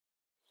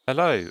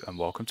Hello and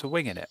welcome to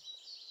Wingin It.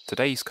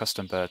 Today's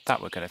custom bird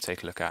that we're going to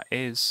take a look at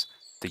is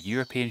the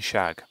European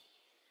Shag.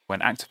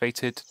 When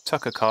activated,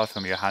 tuck a card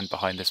from your hand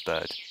behind this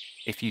bird.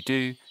 If you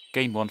do,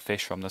 gain one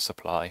fish from the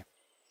supply.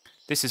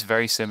 This is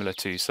very similar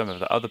to some of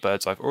the other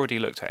birds I've already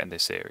looked at in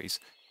this series,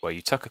 where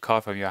you tuck a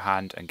card from your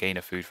hand and gain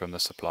a food from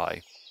the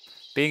supply.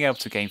 Being able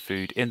to gain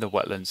food in the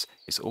wetlands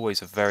is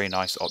always a very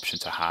nice option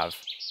to have,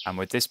 and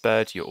with this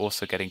bird you're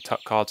also getting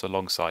tuck cards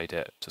alongside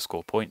it to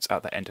score points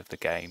at the end of the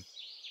game.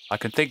 I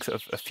can think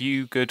of a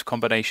few good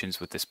combinations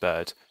with this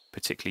bird,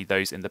 particularly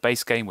those in the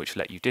base game which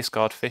let you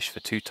discard fish for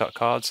 2 tuck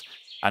cards,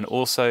 and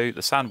also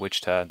the sandwich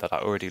turn that I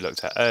already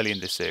looked at early in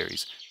this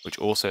series, which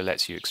also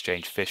lets you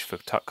exchange fish for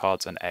tuck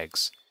cards and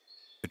eggs.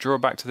 The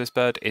drawback to this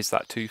bird is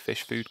that 2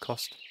 fish food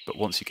cost, but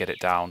once you get it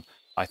down,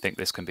 I think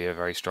this can be a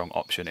very strong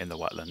option in the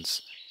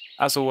wetlands.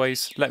 As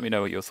always, let me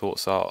know what your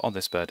thoughts are on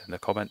this bird in the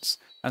comments,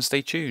 and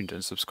stay tuned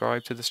and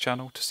subscribe to this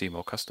channel to see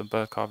more custom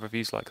bird card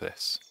reviews like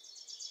this.